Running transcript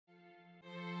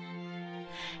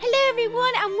Hello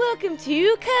everyone and welcome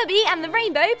to Kirby and the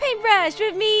Rainbow Paintbrush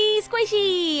with me,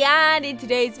 Sqaishey. And in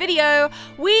today's video,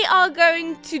 we are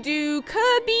going to do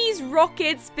Kirby's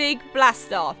Rocket's Big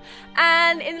Blast Off.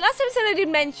 And in the last episode I did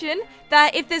mention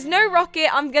that if there's no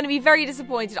rocket, I'm going to be very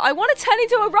disappointed. I want to turn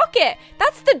into a rocket.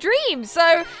 That's the dream.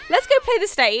 So let's go play the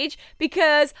stage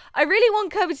because I really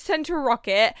want Kirby to turn into a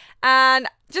rocket and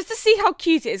just to see how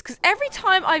cute it is, because every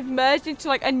time I've merged into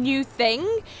like a new thing,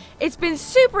 it's been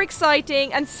super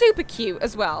exciting and super cute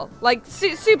as well. Like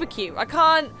super cute. I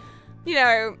can't, you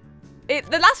know,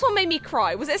 the last one made me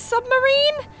cry. Was it a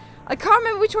submarine? I can't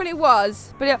remember which one it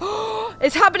was, but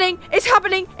it's happening. It's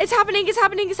happening. It's happening. It's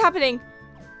happening. It's happening.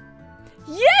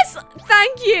 Yes,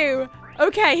 thank you.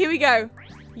 Okay, here we go.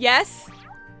 Yes.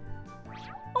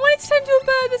 I wanted to turn into a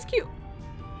bird. That's cute.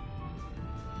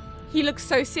 He looks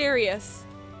so serious.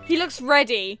 He looks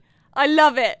ready. I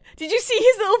love it. Did you see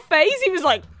his little face? He was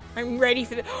like, I'm ready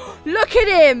for this. Look at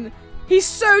him. He's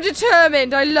so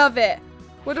determined. I love it.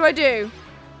 What do I do?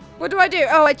 What do I do?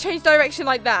 Oh, I change direction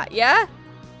like that, yeah?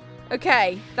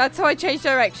 Okay, that's how I change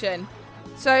direction.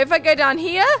 So if I go down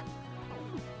here,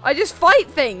 I just fight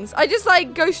things. I just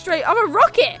like go straight. I'm a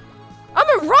rocket.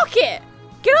 I'm a rocket.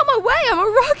 Get out my way. I'm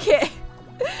a rocket.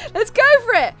 Let's go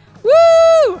for it.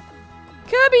 Woo!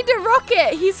 Kirby the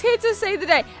Rocket, he's here to save the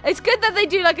day. It's good that they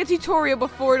do like a tutorial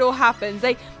before it all happens.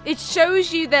 It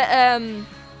shows you that,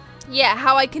 yeah,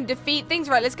 how I can defeat things.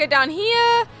 Right, let's go down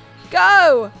here.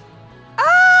 Go.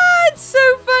 Ah, it's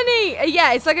so funny.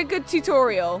 Yeah, it's like a good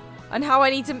tutorial on how I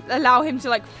need to allow him to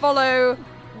like follow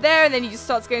there, and then he just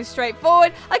starts going straight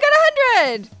forward. I got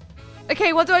 100.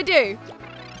 Okay, what do I do?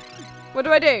 What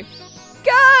do I do?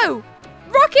 Go!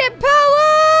 Rocket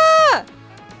power!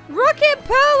 Rocket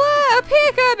power! Up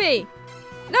here, Kirby!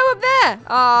 No, up there!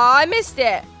 Ah, I missed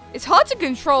it. It's hard to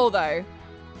control, though.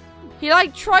 He,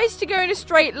 like, tries to go in a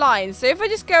straight line. So if I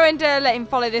just go and let him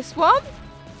follow this one.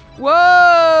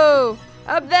 Whoa!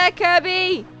 Up there,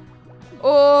 Kirby!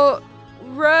 Or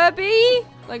Kirby?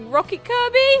 Like, Rocket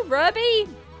Kirby? Kirby?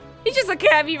 He's just a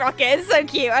Kirby rocket. It's so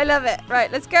cute. I love it. Right,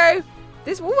 let's go.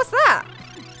 What's that?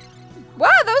 Wow,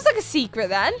 that was like a secret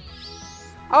then.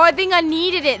 Oh, I think I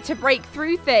needed it to break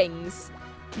through things.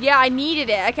 Yeah, I needed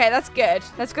it. Okay, that's good.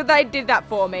 That's good that I did that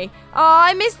for me. Oh,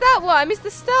 I missed that one. I missed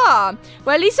the star.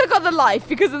 Well, at least I got the life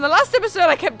because in the last episode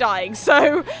I kept dying.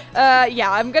 So,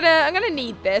 yeah, I'm gonna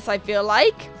need this, I feel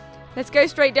like. Let's go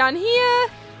straight down here.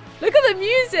 Look at the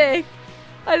music.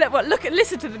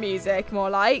 Listen to the music, more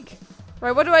like.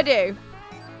 Right, what do I do?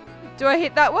 Do I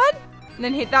hit that one? And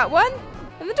then hit that one?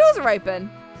 And the doors are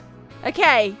open.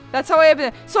 Okay, that's how I open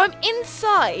it. So I'm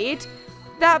inside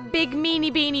that big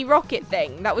meanie beanie rocket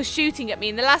thing that was shooting at me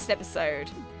in the last episode.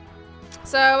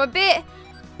 So I'm a bit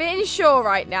unsure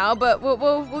right now, but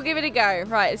we'll give it a go.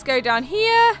 Right, let's go down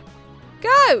here.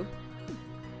 Go.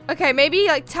 Okay, maybe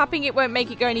like tapping it won't make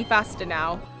it go any faster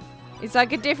now. It's like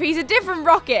he's a different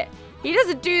rocket. He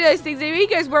doesn't do those things anymore. He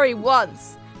goes where he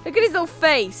wants. Look at his little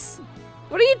face.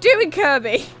 What are you doing,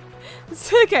 Kirby?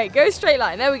 Okay, go straight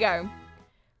line. There we go.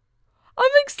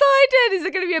 I'm excited! Is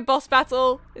it going to be a boss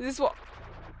battle? Is this what?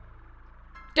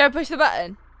 Don't push the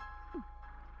button.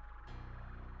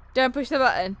 Don't push the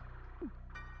button.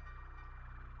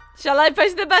 Shall I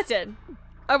push the button?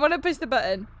 I want to push the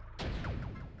button.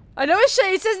 I know it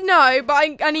says no,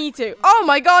 but I need to. Oh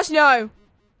my gosh, no!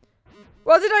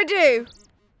 What did I do?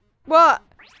 What?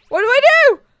 What do I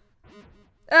do?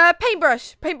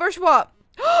 Paintbrush. Paintbrush what?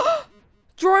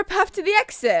 Draw a path to the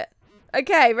exit.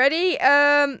 Okay, ready?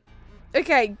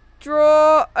 Okay,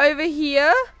 draw over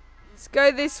here. Let's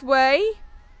go this way.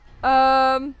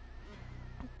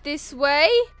 This way.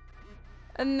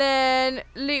 And then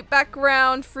loop back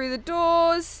around through the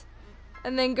doors.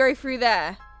 And then go through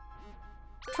there.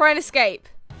 Try and escape.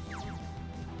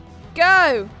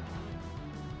 Go!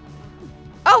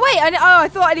 Oh, wait! I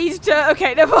thought I needed to...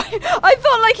 Okay, never mind. I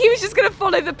thought like he was just going to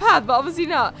follow the path, but obviously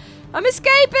not. I'm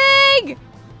escaping!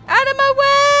 Out of my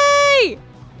way!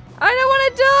 I don't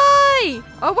want to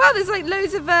die! Oh wow, there's like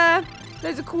loads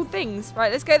of cool things.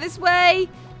 Right, let's go this way.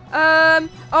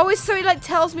 Oh, it's so it like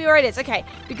tells me where it is. Okay,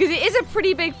 because it is a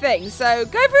pretty big thing. So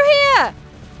go through here.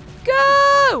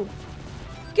 Go!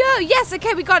 Go! Yes,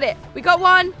 okay, we got it. We got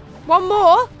one. One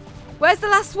more. Where's the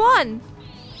last one?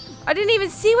 I didn't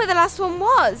even see where the last one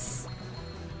was.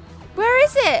 Where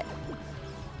is it?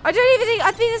 I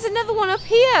think there's another one up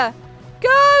here.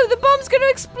 Go! The bomb's going to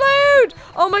explode!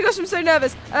 Oh my gosh, I'm so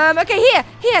nervous. Okay,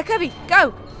 here, Kirby,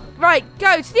 go. Right,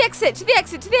 go to the exit, to the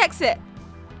exit, to the exit.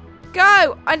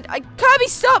 Go! Kirby,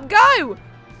 stop! Go!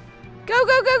 Go,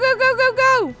 go, go, go, go, go,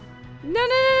 go! No.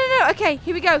 Okay,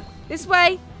 here we go. This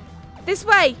way. This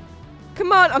way.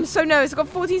 Come on. I'm so nervous. I've got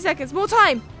 14 seconds. More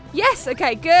time. Yes.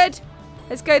 Okay, good.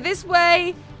 Let's go this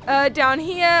way. Down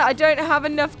here. I don't have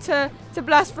enough to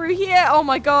blast through here. Oh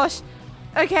my gosh.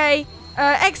 Okay.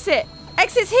 Exit.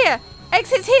 Exit's here.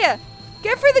 Exit's here.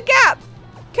 Get through the gap.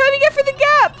 Kirby, get through the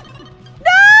gap.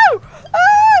 No!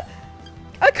 Ah!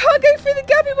 I can't go through the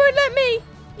gap. It won't let me.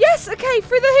 Yes. Okay.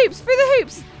 Through the hoops. Through the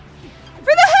hoops. Through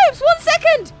the hoops. 1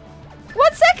 second.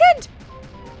 1 second.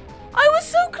 I was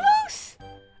so close.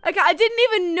 Okay. I didn't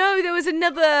even know there was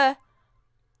another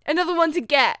one to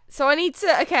get. So I need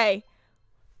to. Okay.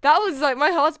 That was like my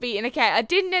heart's beating. Okay. I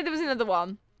didn't know there was another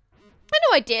one. I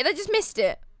know I did. I just missed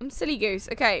it. I'm silly goose.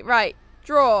 Okay. Right.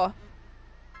 Draw.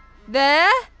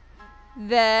 There.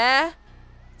 There.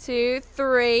 2,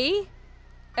 3.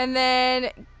 And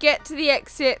then get to the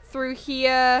exit through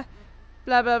here.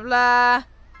 Blah, blah, blah.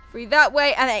 Through that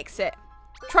way and exit.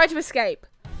 Try to escape.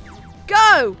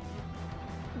 Go!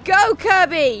 Go,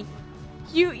 Kirby!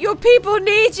 Your people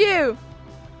need you!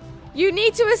 You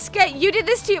need to escape. You did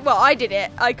this to you. Well, I did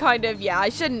it. I kind of, yeah, I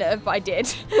shouldn't have, but I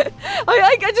did.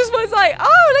 I just was like,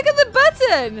 oh, look at the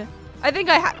button. I think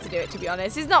I had to do it, to be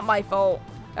honest. It's not my fault.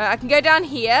 I can go down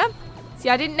here. See,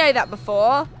 I didn't know that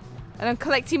before. And I'm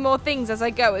collecting more things as I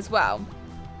go as well.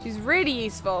 Which is really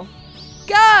useful.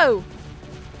 Go!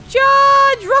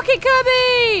 Charge! Rocket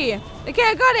Kirby! Okay,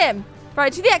 I got him.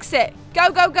 Right, to the exit.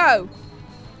 Go, go, go.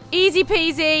 Easy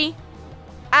peasy.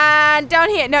 And down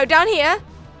here. No, down here.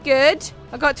 Good.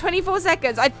 I got 24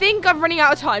 seconds. I think I'm running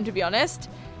out of time, to be honest.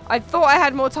 I thought I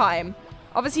had more time.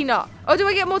 Obviously not. Oh, do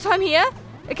I get more time here?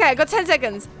 Okay, I got 10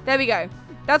 seconds. There we go.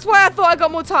 That's why I thought I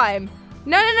got more time.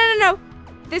 No, no, no, no, no.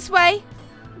 This way.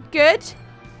 Good.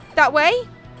 That way.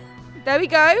 There we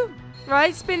go.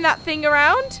 Right, spin that thing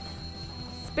around.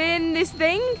 Spin this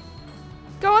thing.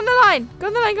 Go on the line. Go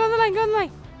on the line, go on the line, go on the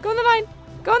line. Go on the line.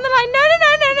 Go on the line. No, no,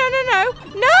 no, no, no, no, no.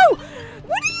 No!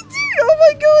 What are you doing? Oh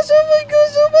my gosh, oh my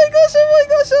gosh, oh my gosh, oh my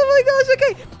gosh, oh my gosh.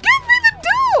 Okay, go through the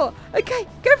door. Okay,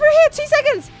 go through here. 2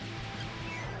 seconds.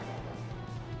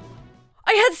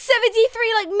 I had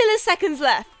 73 like milliseconds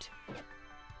left.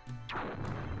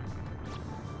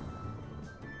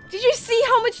 Did you see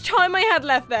how much time I had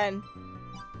left then?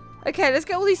 Okay, let's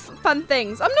get all these fun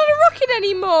things. I'm not a rocket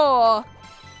anymore.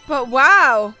 But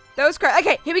wow, that was great.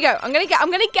 Okay, here we go. I'm gonna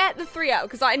get the 3 out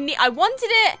because I wanted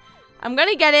it. I'm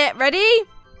gonna get it. Ready?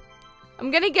 I'm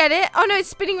gonna get it. Oh no, it's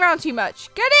spinning around too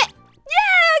much. Get it?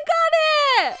 Yeah, I got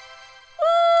it!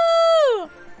 Woo!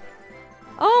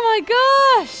 Oh my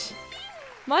gosh.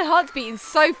 My heart's beating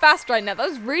so fast right now. That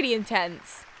was really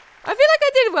intense. I feel like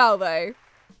I did well though.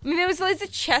 I mean, there was loads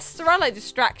of chests around, like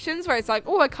distractions, where it's like,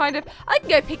 oh, I can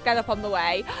go pick that up on the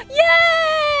way.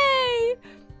 Yay!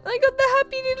 I got the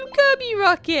happy little Kirby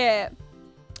rocket.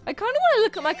 I kind of want to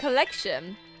look at my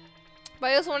collection,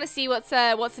 but I also want to see what's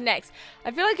next.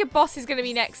 I feel like a boss is going to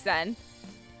be next then.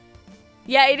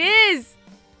 Yeah, it is.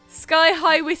 Sky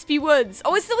High Wispy Woods.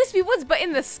 Oh, it's the Wispy Woods, but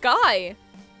in the sky.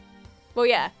 Well,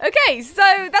 yeah. Okay,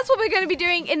 so that's what we're going to be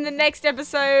doing in the next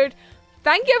episode.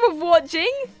 Thank you for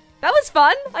watching. That was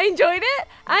fun. I enjoyed it.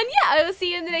 And yeah, I will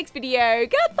see you in the next video.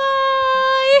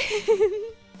 Goodbye.